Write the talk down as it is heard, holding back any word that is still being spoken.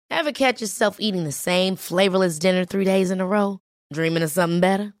Ever catch yourself eating the same flavorless dinner 3 days in a row? Dreaming of something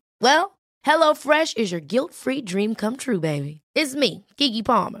better? Well, HelloFresh is your guilt-free dream come true, baby. It's me, Keke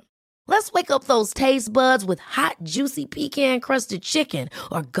Palmer. Let's wake up those taste buds with hot, juicy pecan-crusted chicken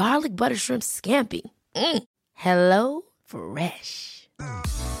or garlic butter shrimp scampi. Hello Fresh.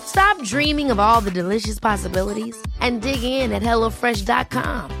 Stop dreaming of all the delicious possibilities and dig in at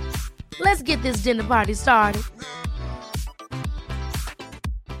HelloFresh.com. Let's get this dinner party started.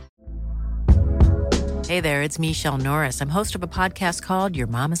 Hey there, it's Michelle Norris. I'm host of a podcast called Your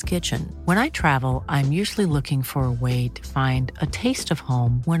Mama's Kitchen. When I travel, I'm usually looking for a way to find a taste of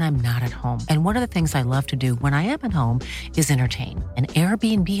home when I'm not at home. And one of the things I love to do when I am at home is entertain. And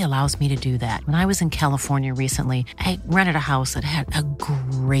Airbnb allows me to do that. When I was in California recently, I rented a house that had a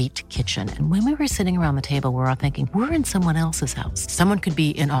great kitchen. And when we were sitting around the table, we were all thinking, we're in someone else's house. Someone could be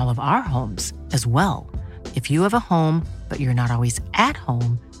in all of our homes as well. If you have a home, but you're not always at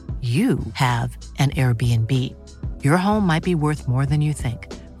home, you have an Airbnb. Your home might be worth more than you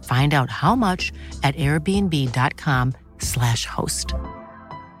think. Find out how much at airbnb.com/host.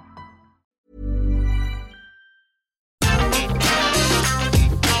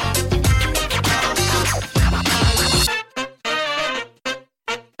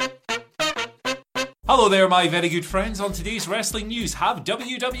 Hello there, my very good friends. On today's wrestling news, have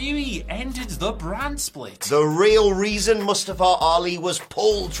WWE ended the brand split? The real reason Mustafa Ali was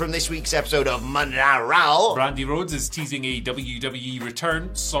pulled from this week's episode of Monday Night Raw. Brandy Rhodes is teasing a WWE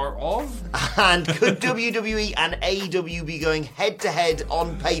return, sort of. And could WWE and AEW be going head-to-head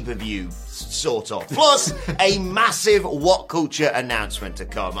on pay-per-view? Sort of. Plus, a massive What Culture announcement to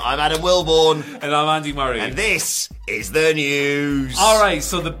come. I'm Adam Wilborn. And I'm Andy Murray. And this is the news. Alright,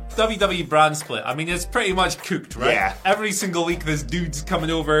 so the WWE brand split, I mean, it's pretty much cooked, right? Yeah. Every single week there's dudes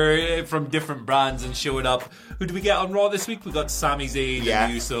coming over from different brands and showing up. Who do we get on Raw this week? We got Sami Zayn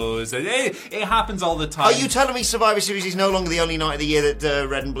and Usos. It happens all the time. Are you telling me Survivor Series is no longer the only night of the year that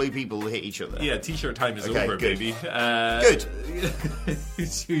red and blue people hit each other? Yeah, t-shirt time is over, good. baby. Good.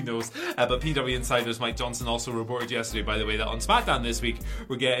 Who knows? But PW Insider's Mike Johnson also reported yesterday, by the way, that on SmackDown this week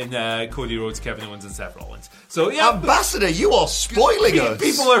we're getting Cody Rhodes, Kevin Owens, and Seth Rollins. So yeah, Ambassador, you are spoiling us.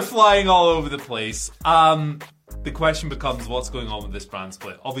 People are flying all over the place. The question becomes, what's going on with this brand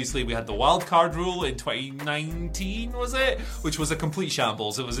split? Obviously, we had the wild card rule in 2019, was it? Which was a complete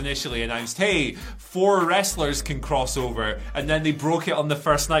shambles. It was initially announced, hey, 4 wrestlers can cross over, and then they broke it on the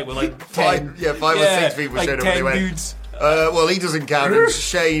first night with like 10. Five or six people like showed up 10 and they went, dudes. Well, he doesn't count, and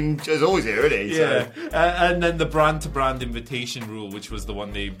Shane is always here, isn't he? Yeah, So. and then the brand-to-brand invitation rule, which was the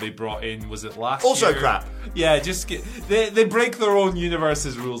one they brought in, was it last year? Also crap. Yeah, they break their own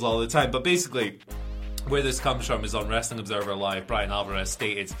universe's rules all the time, but basically, where this comes from is on Wrestling Observer Live. Brian Alvarez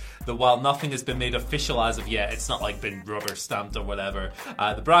stated that while nothing has been made official as of yet, it's not like been rubber stamped or whatever,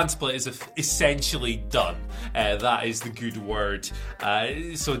 the brand split is essentially done. That is the good word.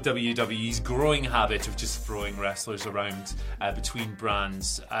 So WWE's growing habit of just throwing wrestlers around between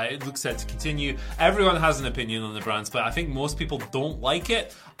brands, it looks set to continue. Everyone has an opinion on the brand split. I think most people don't like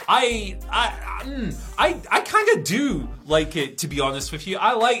it. I kind of do like it, to be honest with you.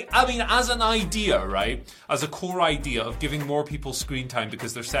 I mean, as an idea, right? As a core idea of giving more people screen time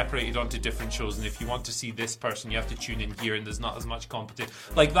because they're separated onto different shows, and if you want to see this person, you have to tune in here, and there's not as much competition.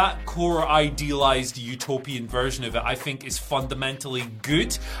 Like, that core idealized utopian version of it, I think, is fundamentally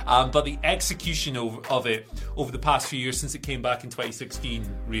good, but the execution of it over the past few years, since it came back in 2016,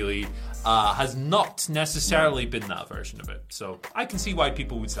 really, has not necessarily been that version of it. So I can see why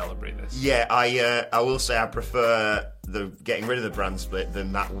people would celebrate this. Yeah, I will say I prefer the getting rid of the brand split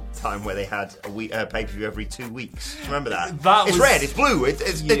than that time where they had a week pay-per-view every 2 weeks. Do you remember that? It's red, it's blue,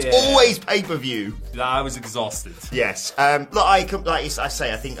 it's always pay-per-view. I was exhausted. Yes. Look, I think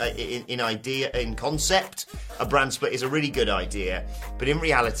in concept, a brand split is a really good idea, but in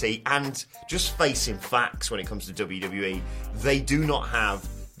reality, and just facing facts when it comes to WWE, they do not have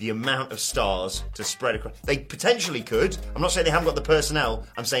the amount of stars to spread across. They potentially could. I'm not saying they haven't got the personnel.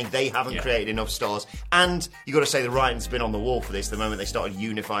 I'm saying they haven't created enough stars. And you got to say the writing's been on the wall for this the moment they started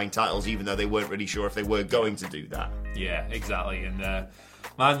unifying titles, even though they weren't really sure if they were going to do that. Yeah, exactly. And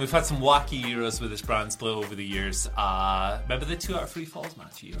man, we've had some wacky eras with this brand split over the years. Remember the 2 out of 3 falls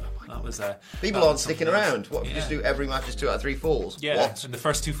match era? That was people aren't sticking around. What if you just do every match is 2 out of 3 falls? Yeah, what? And the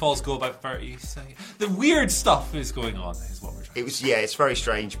first 2 falls go about 30 seconds. The weird stuff is going on, is what we're trying. It's very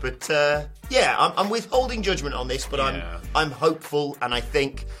strange, but I'm withholding judgment on this, but I'm hopeful, and I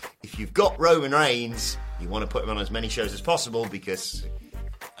think if you've got Roman Reigns, you want to put him on as many shows as possible because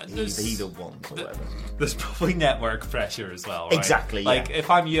he the ones or whatever. There's probably network pressure as well, right? Exactly. Like if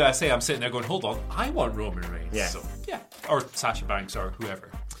I'm USA, I'm sitting there going, "Hold on, I want Roman Reigns." Yeah. So, yeah, or Sasha Banks or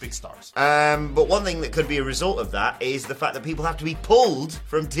whoever. Big stars. But one thing that could be a result of that is the fact that people have to be pulled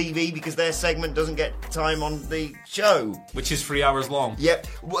from TV because their segment doesn't get time on the show. Which is 3 hours long. Yep,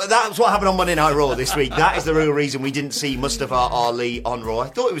 well, that's what happened on Monday Night Raw this week. That is the real reason we didn't see Mustafa Ali on Raw. I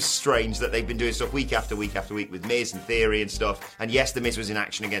thought it was strange that they've been doing stuff week after week after week with Miz and Theory and stuff. And yes, the Miz was in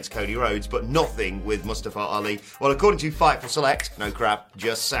action against Cody Rhodes, but nothing with Mustafa Ali. Well, according to Fightful Select, no crap,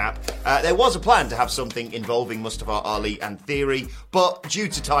 just sap, there was a plan to have something involving Mustafa Ali and Theory, but due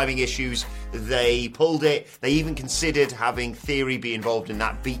to timing issues, they pulled it. They even considered having Theory be involved in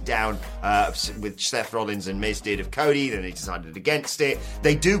that beatdown with Seth Rollins and Miz did of Cody, then they decided against it.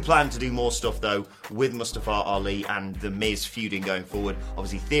 They do plan to do more stuff, though, with Mustafa Ali and the Miz feuding going forward.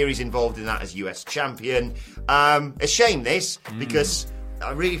 Obviously, Theory's involved in that as US champion. A shame this, because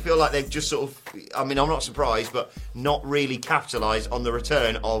I really feel like they've just sort of, I mean, I'm not surprised, but not really capitalised on the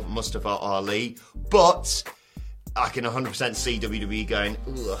return of Mustafa Ali. But I can 100% see WWE going,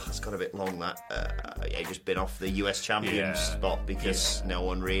 ugh, that's got a bit long, that. Yeah, just been off the US champion spot because no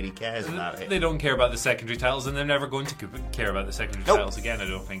one really cares about it. They don't care about the secondary titles, and they're never going to care about the secondary titles again, I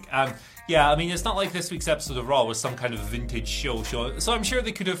don't think. Yeah, I mean, it's not like this week's episode of Raw was some kind of vintage show, so I'm sure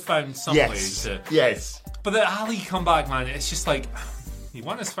they could have found some ways to... Yes. But the Ali comeback, man, it's just like... He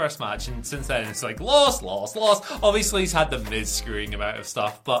won his first match, and since then it's like, lost. Obviously, he's had the Miz screwing him out of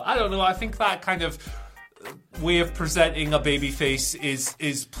stuff, but I don't know, I think that kind of way of presenting a babyface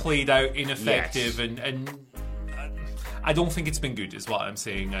is played out ineffective, and I don't think it's been good, is what I'm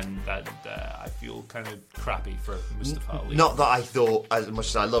saying, and I feel kind of crappy for Mustafa Ali. Not that I thought, as much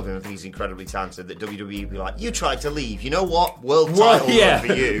as I love him, I think he's incredibly talented, that WWE would be like, you tried to leave, you know what? World title run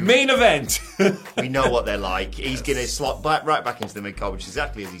for you. Main event. We know what they're like. He's going to slot right back into the mid-card, which is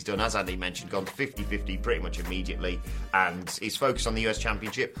exactly as he's done, as Andy mentioned, gone 50-50 pretty much immediately, and he's focused on the US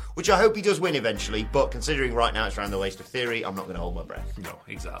Championship, which I hope he does win eventually, but considering right now it's around the waist of Theory, I'm not going to hold my breath. No,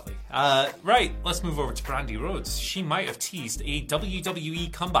 exactly. Right, let's move over to Brandi Rhodes. She might have teased a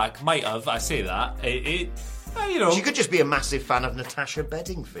WWE comeback. Might have, I say that. You know. She could just be a massive fan of Natasha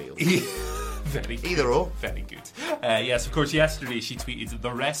Bedingfield. Very good. Either or. Very good. Yes, of course, yesterday she tweeted,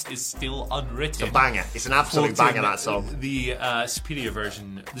 "The rest is still unwritten." It's a banger. It's an absolute banger, that song. The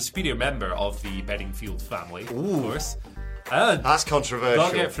superior member of the Bedingfield family, of course. That's controversial.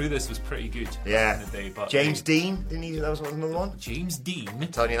 Gotta Get Through This was pretty good. Yeah. Back in the day, but James Dean, didn't he? That was another one. James Dean. I'm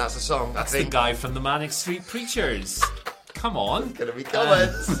telling you, that's a song. That's the guy from the Manic Street Preachers. Come on. Gonna be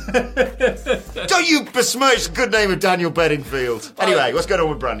comments. Don't you besmirch the good name of Daniel Bedingfield. Anyway, what's going on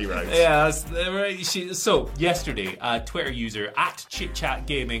with Brandi Rhodes? Yeah, so yesterday, Twitter user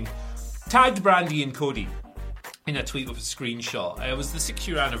 @ChitChatGaming tagged Brandi and Cody in a tweet with a screenshot. It was the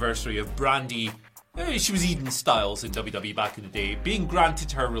 6-year anniversary of Brandi. She was Eden Styles in WWE back in the day, being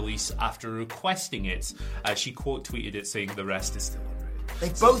granted her release after requesting it. She quote tweeted it saying, "The rest is still unwritten."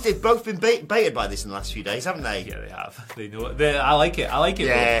 They've both been baited by this in the last few days, haven't they? Yeah, they have. They know it. I like it.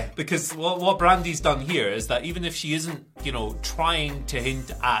 Yeah. Though, because what Brandi's done here is that even if she isn't, trying to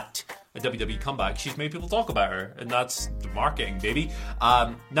hint at a WWE comeback, she's made people talk about her, and that's the marketing, baby.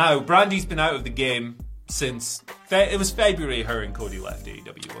 Now, Brandi's been out of the game since it was February her and Cody left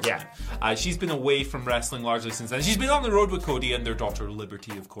AEW, wasn't it? She's been away from wrestling largely since then. She's been on the road with Cody and their daughter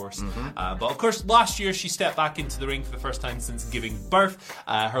Liberty, of course. But of course, last year she stepped back into the ring for the first time since giving birth.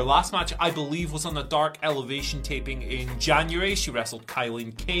 Her last match, I believe, was on a Dark Elevation taping in January. She wrestled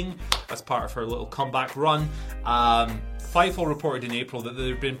Kylie King as part of her little comeback run. Fightful reported in April that there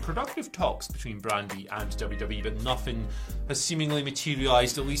had been productive talks between Brandi and WWE, but nothing has seemingly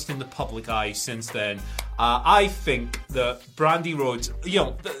materialised, at least in the public eye, since then. I think that Brandi Rhodes,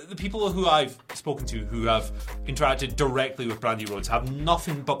 the people who I've spoken to who have interacted directly with Brandi Rhodes have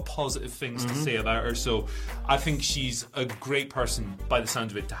nothing but positive things to say about her, so I think she's a great person, by the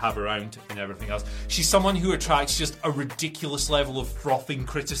sound of it, to have around and everything else. She's someone who attracts just a ridiculous level of frothing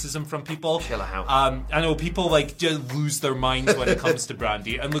criticism from people. Chill out. I know people just lose their minds when it comes to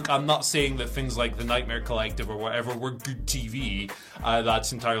Brandi, and look, I'm not saying that things like the Nightmare Collective or whatever were good TV.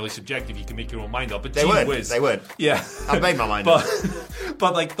 That's entirely subjective. You can make your own mind up, but they weren't. Yeah, I've made my mind up.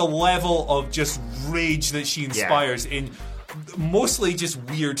 But like the level of just rage that she inspires in mostly just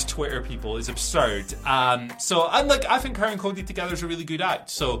weird Twitter people is absurd. I think her and Cody together is a really good act.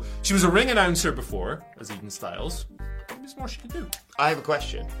 So she was a ring announcer before as Eden Styles. There's more she could do. I have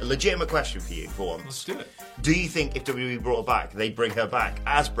a legitimate question for you for once. Let's do it. Do you think if WWE brought her back, they'd bring her back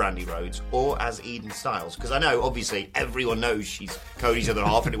as Brandi Rhodes or as Eden Styles? Because I know, obviously, everyone knows she's Cody's other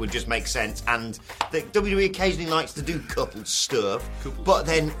half, and it would just make sense. And the WWE occasionally likes to do couple stuff, but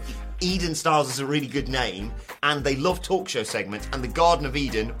then Eden Styles is a really good name, and they love talk show segments, and the Garden of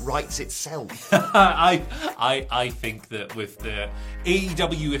Eden writes itself. I think that with the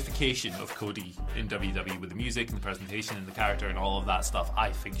AEW-ification of Cody in WWE, with the music and the presentation and the character and all of that stuff,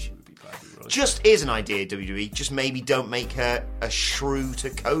 I think she would be Brandy Rose. Just is an idea, WWE. Just maybe don't make her a shrew to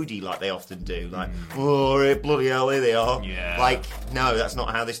Cody like they often do. Like, oh, bloody hell, here they are. Yeah. Like, no, that's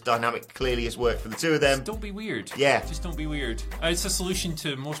not how this dynamic clearly has worked for the two of them. Just don't be weird. Yeah. Just don't be weird. It's a solution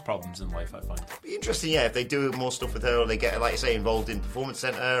to most problems in life, I find. It'd be interesting, yeah, if they do more stuff with her, or they get, like you say, involved in Performance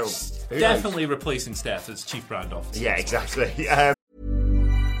Center. Or Definitely replacing Steph as Chief Brand Officer. Yeah, exactly.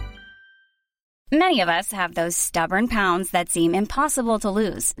 Many of us have those stubborn pounds that seem impossible to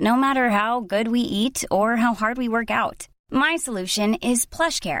lose, no matter how good we eat or how hard we work out. My solution is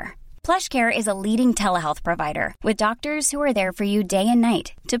PlushCare. PlushCare is a leading telehealth provider with doctors who are there for you day and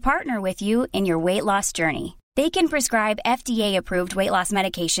night to partner with you in your weight loss journey. They can prescribe FDA-approved weight loss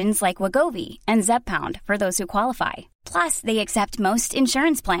medications like Wegovy and Zepbound for those who qualify. Plus, they accept most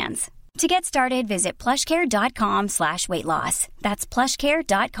insurance plans. To get started, visit plushcare.com/weightloss. That's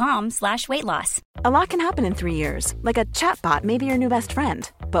plushcare.com/weightloss. A lot can happen in 3 years, like a chatbot may be your new best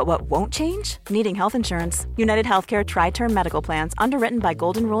friend. But what won't change? Needing health insurance. United Healthcare Tri-Term Medical Plans, underwritten by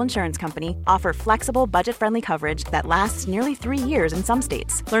Golden Rule Insurance Company, offer flexible, budget-friendly coverage that lasts nearly 3 years in some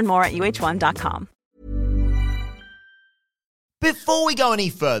states. Learn more at uh1.com. Before we go any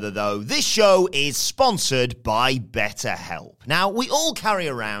further, though, this show is sponsored by BetterHelp. Now, we all carry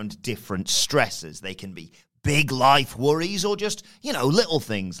around different stressors. They can be big life worries or just, little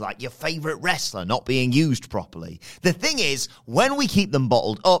things like your favourite wrestler not being used properly. The thing is, when we keep them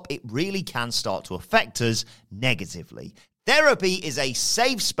bottled up, it really can start to affect us negatively. Therapy is a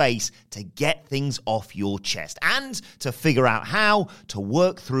safe space to get things off your chest and to figure out how to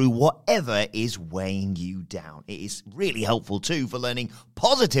work through whatever is weighing you down. It is really helpful too for learning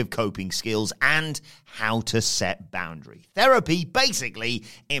positive coping skills and how to set boundaries. Therapy basically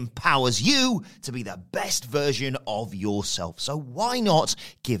empowers you to be the best version of yourself. So why not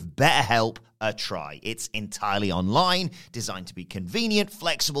give BetterHelp a try? It's entirely online, designed to be convenient,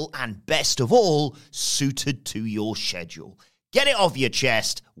 flexible, and best of all, suited to your schedule. Get it off your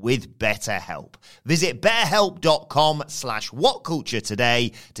chest with BetterHelp. Visit betterhelp.com/whatculture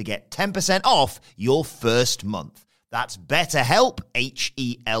today to get 10% off your first month. That's BetterHelp,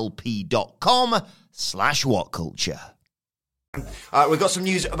 HELP.com/whatculture. We've got some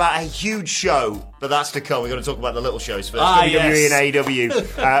news about a huge show, but that's to come. We're going to talk about the little shows first. WWE and AEW.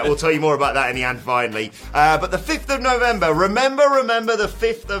 We'll tell you more about that in the end, finally. But the 5th of November, remember the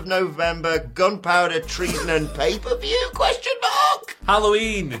 5th of November, Gunpowder, Treason and Pay-Per-View, ?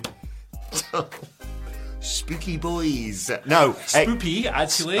 Halloween. Spooky boys. No. Spoopy,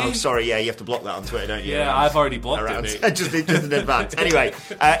 actually. Oh, sorry, yeah, you have to block that on Twitter, don't you? Yeah, I've already blocked it, mate. just in advance. Anyway,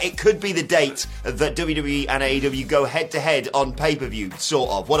 it could be the date that WWE and AEW go head-to-head on pay-per-view,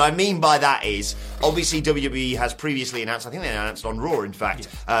 sort of. What I mean by that is, obviously WWE has previously announced, I think they announced on Raw, in fact,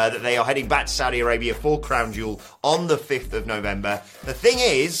 that they are heading back to Saudi Arabia for Crown Jewel on the 5th of November. The thing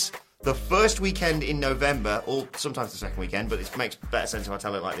is, the first weekend in November, or sometimes the second weekend, but it makes better sense if I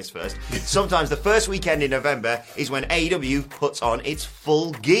tell it like this first. Sometimes the first weekend in November is when AEW puts on its Full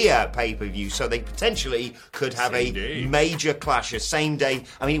Gear pay-per-view, so they potentially could have major clash, a same day.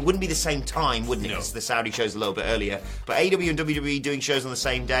 I mean, it wouldn't be the same time, wouldn't it? Because the Saudi show's a little bit earlier. But AEW and WWE doing shows on the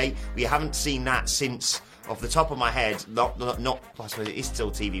same day, we haven't seen that since, off the top of my head, not I suppose it is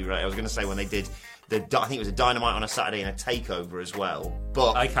still TV, right? I was going to say when they did I think it was a Dynamite on a Saturday and a Takeover as well.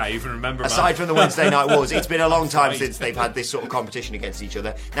 But I can't even remember. Aside from the Wednesday Night Wars, it's been a long time since they've had this sort of competition against each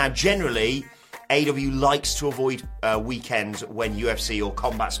other. Now, generally, AEW likes to avoid weekends when UFC or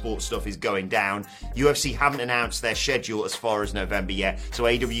combat sports stuff is going down. UFC haven't announced their schedule as far as November yet, so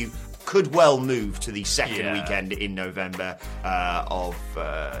AEW could well move to the second weekend in November of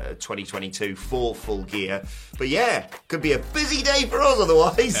 2022 for Full Gear. But yeah, could be a busy day for us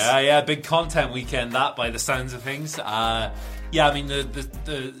otherwise. Yeah, big content weekend that by the sounds of things. I mean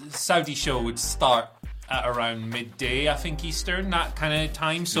the Saudi show would start at around midday, I think, Eastern, that kind of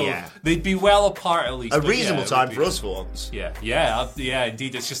time. So they'd be well apart at least. A reasonable time for us for once. Yeah,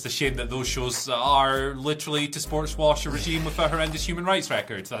 indeed. It's just a shame that those shows are literally to sports wash a regime with a horrendous human rights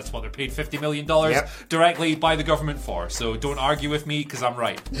record. That's what they're paid $50 million directly by the government for. So don't argue with me, because I'm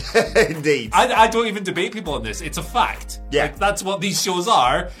right. Indeed. I don't even debate people on this. It's a fact. Yeah. Like, that's what these shows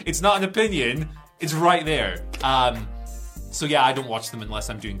are. It's not an opinion. It's right there. So yeah, I don't watch them unless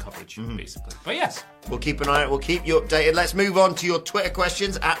I'm doing coverage, basically. But yes. We'll keep an eye on it. We'll keep you updated. Let's move on to your Twitter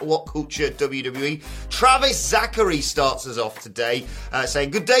questions at WhatCultureWWE. Travis Zachary starts us off today saying,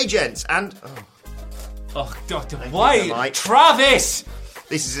 "Good day, gents." And... Oh, God, why? Travis!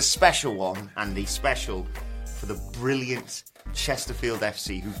 This is a special one, Andy. Special for the brilliant Chesterfield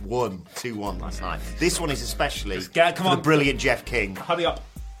FC, who've won 2-1 last night. This one is especially for the brilliant Jeff King. Hurry up.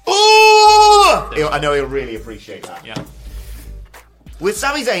 Oh! I know he'll really appreciate that. Yeah. With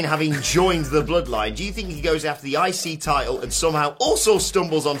Sami Zayn having joined the Bloodline, do you think he goes after the IC title and somehow also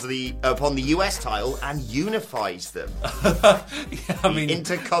stumbles upon the US title and unifies them? Yeah, I mean,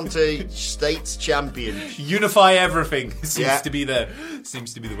 Intercontinental States Champion. Unify everything seems to be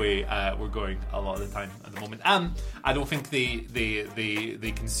the way we're going a lot of the time at the moment. I don't think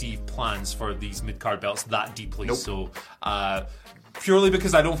they conceive plans for these mid-card belts that deeply. Nope. So purely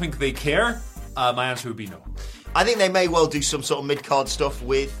because I don't think they care, my answer would be no. I think they may well do some sort of mid-card stuff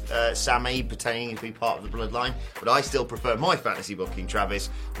with Sami pretending to be part of the Bloodline, but I still prefer my fantasy booking, Travis,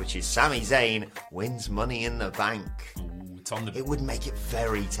 which is Sami Zayn wins Money in the Bank. It would make it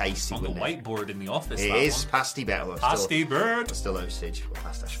very tasty. On the whiteboard in the office. It is pasty better. Pasty bird. Still Osage. Well,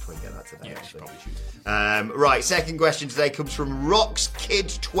 I should probably get that today. Yeah, actually. probably should. Right, second question today comes from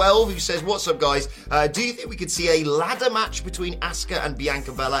RoxKid12, who says, "What's up, guys? Do you think we could see a ladder match between Asuka and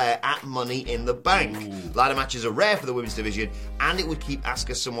Bianca Belair at Money in the Bank? Ooh. Ladder matches are rare for the women's division, and it would keep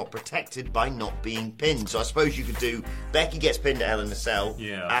Asuka somewhat protected by not being pinned. So I suppose you could do Becky gets pinned at Hell in a Cell.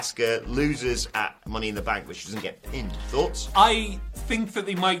 Yeah. Asuka loses at Money in the Bank, but she doesn't get pinned. Thoughts? I think that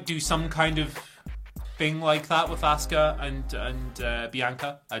they might do some kind of thing like that with Asuka and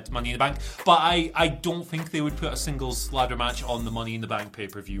Bianca at Money in the Bank, but I don't think they would put a singles ladder match on the Money in the Bank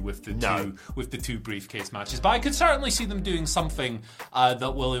pay-per-view with the two briefcase matches. But I could certainly see them doing something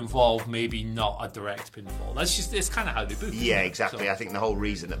that will involve maybe not a direct pinfall. It's kind of how they book. Yeah, exactly. So, I think the whole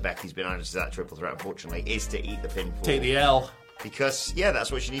reason that Becky's been added to that triple threat, unfortunately, is to eat the pinfall. Take the L. Because,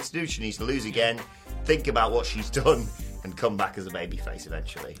 that's what she needs to do. She needs to lose again, think about what she's done, and come back as a babyface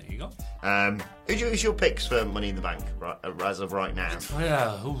eventually. There you go. Who's your picks for Money in the Bank as of right now?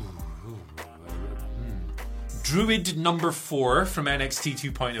 Druid number 4 from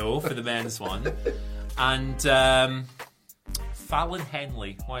NXT 2.0 for the men's one. And Fallon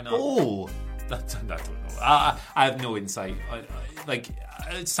Henley. Why not? Oh! I don't know. I have no insight.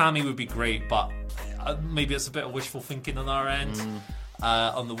 Sammy would be great, but maybe it's a bit of wishful thinking on our end.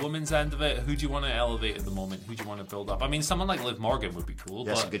 On the women's end of it, who do you want to elevate at the moment? Who do you want to build up? I mean, someone like Liv Morgan would be cool.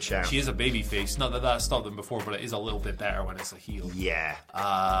 That's a good shout. She is a baby face. Not that that's stopped them before, but it is a little bit better when it's a heel. Yeah.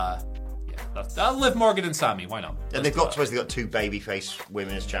 Liv Morgan and Sammy. Why not? And they've got 2 babyface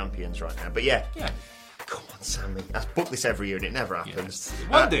women as champions right now. But yeah. Come on, Sammy. I book this every year and it never happens.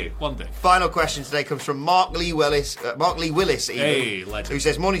 One day. Final question today comes from Mark Lee Willis. Hey, legend. Who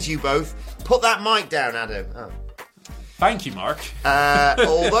says, "Morning to you both. Put that mic down, Adam." Oh. Thank you, Mark.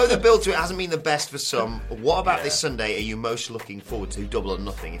 Although the build to it hasn't been the best for some, what about this Sunday are you most looking forward to? Double or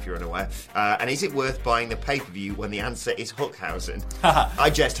Nothing, if you're unaware. And is it worth buying the pay-per-view when the answer is Hookhausen?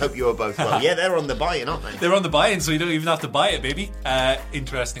 I just hope you are both well. Yeah, they're on the buy-in, aren't they? They're on the buy-in, so you don't even have to buy it, baby.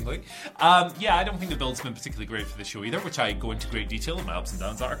 Interestingly. I don't think the build's been particularly great for the show either, which I go into great detail in my ups and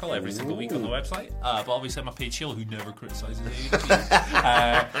downs article every single week on the website. But obviously I'm a paid shill who never criticises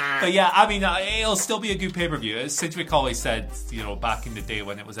AEW. But yeah, I mean, it'll still be a good pay-per-view. As Sidgwick always said, back in the day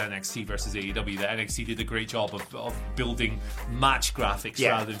when it was NXT versus AEW, that NXT did a great job of building match graphics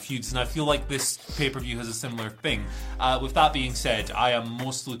rather than feuds, and I feel like this pay-per-view has a similar thing. With that being said, I am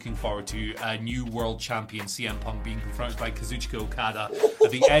most looking forward to a new world champion CM Punk being confronted by Kazuchika Okada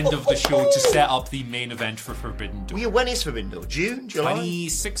at the end of the show to set up the main event for Forbidden Door. When is Forbidden Door? June? July?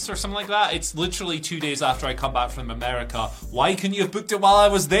 26th or something like that. It's literally 2 days after I come back from America. Why couldn't you have booked it while I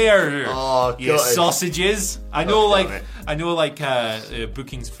was there? Oh, you sausages. I know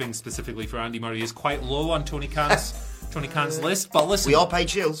booking thing specifically for Andy Murray is quite low on Tony Khan's list, but listen, we are paid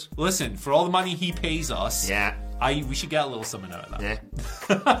shills. Listen, for all the money he pays us, we should get a little something out of that. Yeah.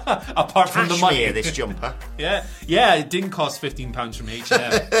 Apart from the money. This jumper. Yeah, it didn't cost £15 from H&M.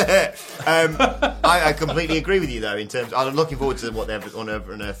 I completely agree with you though. In terms, I'm looking forward to whatever on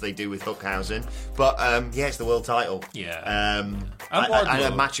earth they do with Hookhausen. But it's the world title. Yeah. And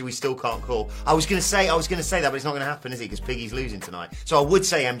a match we still can't call. I was going to say that, but it's not going to happen, is it? Because Piggy's losing tonight. So I would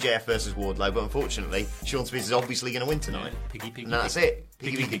say MJF versus Wardlow, but unfortunately, Sean Spears is obviously going to win tonight. Yeah, Piggy. And that's it.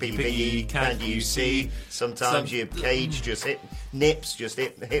 Piggy, can't you see? Sometimes your cage just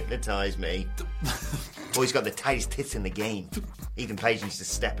hypnotise me. He's got the tightest tits in the game. Ethan Page needs to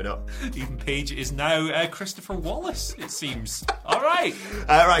step it up. Ethan Page is now Christopher Wallace, it seems. All right.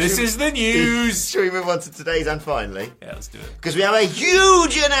 This is the news. Shall we move on to today's and finally? Yeah, let's do it. Because we have a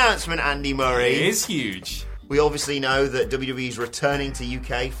huge announcement, Andy Murray. It is huge. We obviously know that WWE is returning to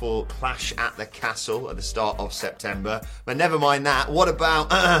UK for Clash at the Castle at the start of September. But never mind that. What about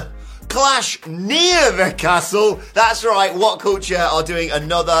Clash near the Castle? That's right. What Culture are doing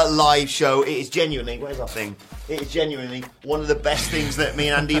another live show. It is genuinely... Where's our thing? It is genuinely one of the best things that me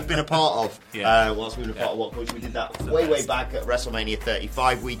and Andy have been a part of. Whilst we've been a part of What Culture, we did that way back at WrestleMania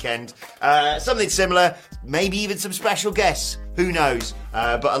 35 weekend. Something similar, maybe even some special guests. Who knows?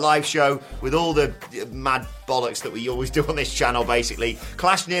 But a live show with all the mad bollocks that we always do on this channel, basically.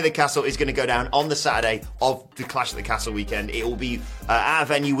 Clash Near the Castle is going to go down on the Saturday of the Clash at the Castle weekend. It will be at a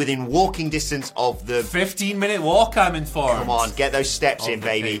venue within walking distance of the... 15-minute walk, I'm informed. Come on, get those steps in,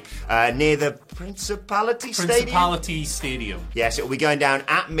 baby. Near the Principality Stadium. Yes, it will be going down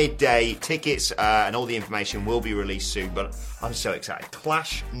at midday. Tickets and all the information will be released soon, but I'm so excited.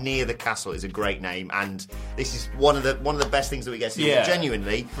 Clash Near the Castle is a great name, and this is one of the best things that we get to do.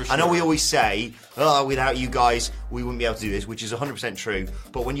 Genuinely, for sure. I know we always say, without you guys, we wouldn't be able to do this, which is 100% true,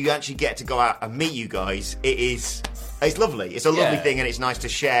 but when you actually get to go out and meet you guys, it's lovely. It's a lovely thing, and it's nice to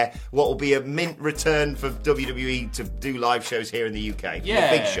share what will be a mint return for WWE to do live shows here in the UK. Yeah,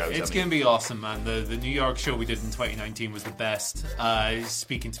 big shows. It's going to be awesome, man. The New York show we did in 2019 was the best.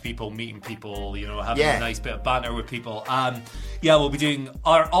 Speaking to people, meeting people, having a nice bit of banter with people. We'll be doing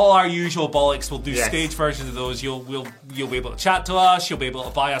all our usual bollocks. We'll do stage versions of those. You'll be able to chat to us. You'll be able to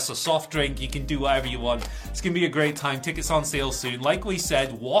buy us a soft drink. You can do whatever you want. It's going to be a great time. Tickets on sale soon. Like we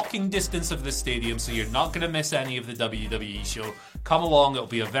said, walking distance of the stadium, so you're not going to miss any of the WWE show. Come along, it'll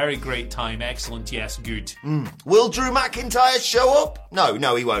be a very great time. Excellent, yes, good. Will Drew McIntyre show up?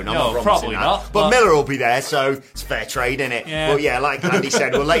 No, he won't. I'm not probably that. not. But Miller will be there, so it's fair trade, isn't it? Yeah. Well, like Andy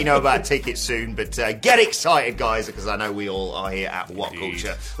said, we'll let you know about tickets soon, but get excited, guys, because I know we all are here at What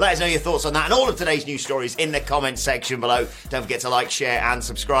Culture. Let us know your thoughts on that and all of today's news stories in the comments section below. Don't forget to like, share, and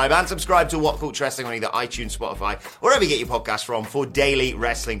subscribe. And subscribe to What Culture Wrestling on either iTunes, Spotify, wherever you get your podcasts from, for daily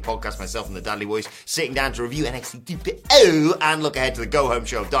wrestling podcasts. Myself and the Dudley Boys sitting down to review NXT 2.0 and look ahead to the go-home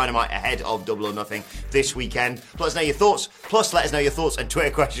show of Dynamite ahead of Double or Nothing this weekend. Let us know your thoughts. Plus, let us know your thoughts and Twitter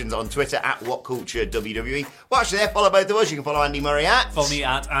questions on Twitter at WhatCultureWWE. Well, actually, follow both of us. You can follow Andy Murray at... Follow me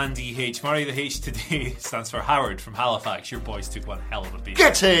at Andy H. Murray. The H today stands for Howard from Halifax. Your boys took one hell of a beat.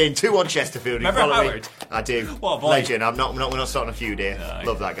 Get in! 2-1 Chesterfield. Remember Howard? I do. What a boy. Legend. We're not starting a feud here.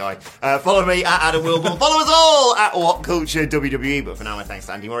 No. Love that guy. Follow me at Adam Wilborn. Follow us all at What Culture WWE. But for now, my thanks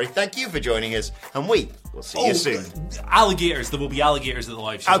to Andy Murray. Thank you for joining us. And we will see you soon. Alligators. There will be alligators at the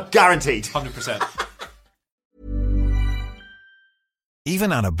live show. Guaranteed. 100%.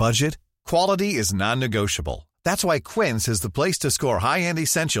 Even on a budget, quality is non-negotiable. That's why Quince is the place to score high-end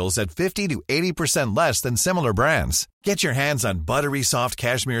essentials at 50 to 80% less than similar brands. Get your hands on buttery soft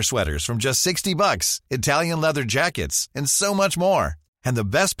cashmere sweaters from just $60, Italian leather jackets, and so much more. And the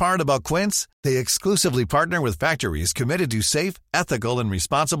best part about Quince, they exclusively partner with factories committed to safe, ethical, and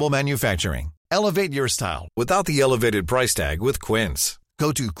responsible manufacturing. Elevate your style without the elevated price tag with Quince.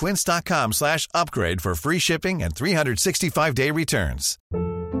 Go to quince.com/upgrade for free shipping and 365-day returns.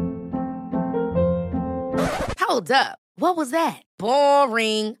 Hold up. What was that?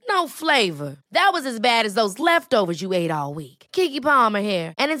 Boring. No flavor. That was as bad as those leftovers you ate all week. Keke Palmer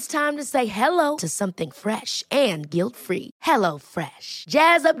here. And it's time to say hello to something fresh and guilt-free. Hello Fresh.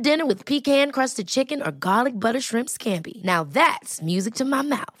 Jazz up dinner with pecan-crusted chicken or garlic butter shrimp scampi. Now that's music to my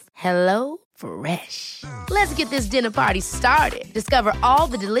mouth. Hello Fresh. Let's get this dinner party started. Discover all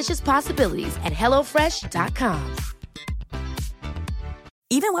the delicious possibilities at HelloFresh.com.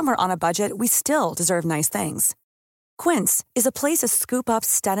 Even when we're on a budget, we still deserve nice things. Quince is a place to scoop up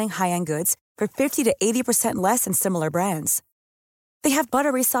stunning high-end goods for 50 to 80% less than similar brands. They have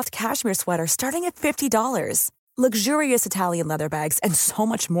buttery soft cashmere sweaters starting at $50, luxurious Italian leather bags, and so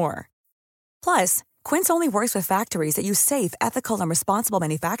much more. Plus, Quince only works with factories that use safe, ethical, and responsible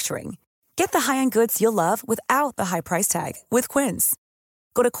manufacturing. Get the high-end goods you'll love without the high price tag with Quince.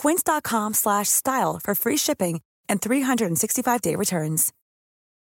 Go to quince.com/style for free shipping and 365-day returns.